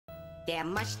There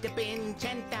must have been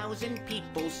 10,000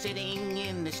 people sitting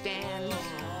in the stands.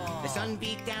 The sun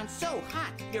beat down so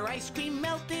hot, your ice cream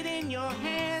melted in your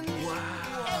hands.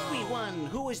 Wow. Everyone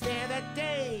who was there that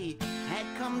day had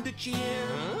come to cheer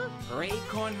for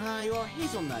Acorn High or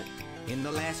Hazelnut in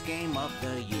the last game of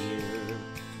the year.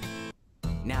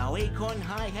 Now Acorn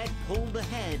High had pulled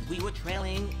ahead, we were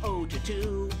trailing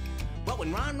 0-2. But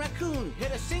when Ron Raccoon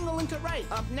hit a single into right,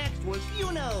 up next was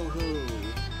you-know-who.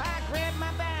 I grabbed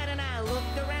my bat and I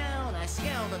looked around. I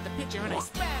scowled at the pitcher and I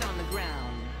spat on the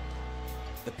ground.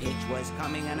 The pitch was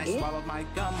coming and I swallowed my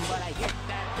gum, but I hit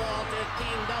that ball to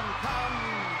Kingdom Come.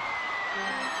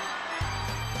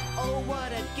 Oh,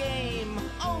 what a game!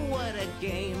 Oh, what a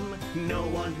game! No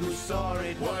one who saw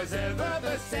it was ever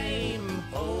the same.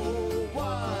 Oh,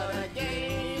 what a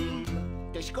game!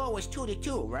 The score was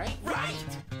 2-2, right?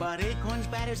 Right! But Acorn's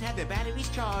batters had their batteries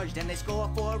charged and they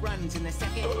scored 4 runs in the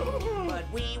second. But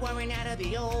we weren't out of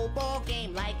the old ball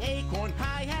game like Acorn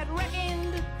High had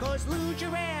reckoned. Cause Lou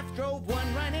Giraffe drove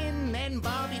 1 run in, then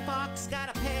Bobby Fox got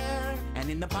a pair. And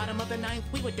in the bottom of the 9th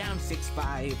we were down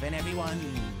 6-5 and everyone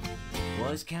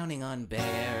was counting on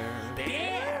Bear.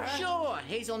 Bear? Sure,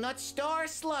 Hazelnut Star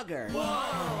Slugger.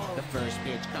 Whoa! The first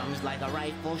pitch comes like a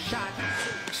rifle shot.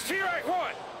 Strike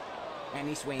 1! And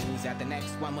he swings at the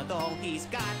next one with all he's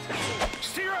got.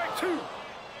 Strike 2!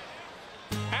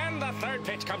 And the third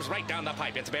pitch comes right down the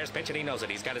pipe. It's Bear's pitch and he knows it.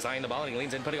 He's got his eye on the ball and he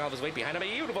leans in, putting all of his weight behind him. A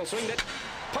beautiful swing that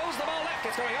pulls the ball left.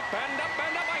 It's going up and up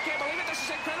and up. I can't believe it. This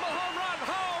is incredible. Home run!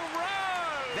 Home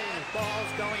run! That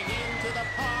ball's going into the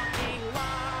parking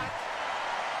lot.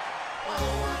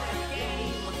 Oh,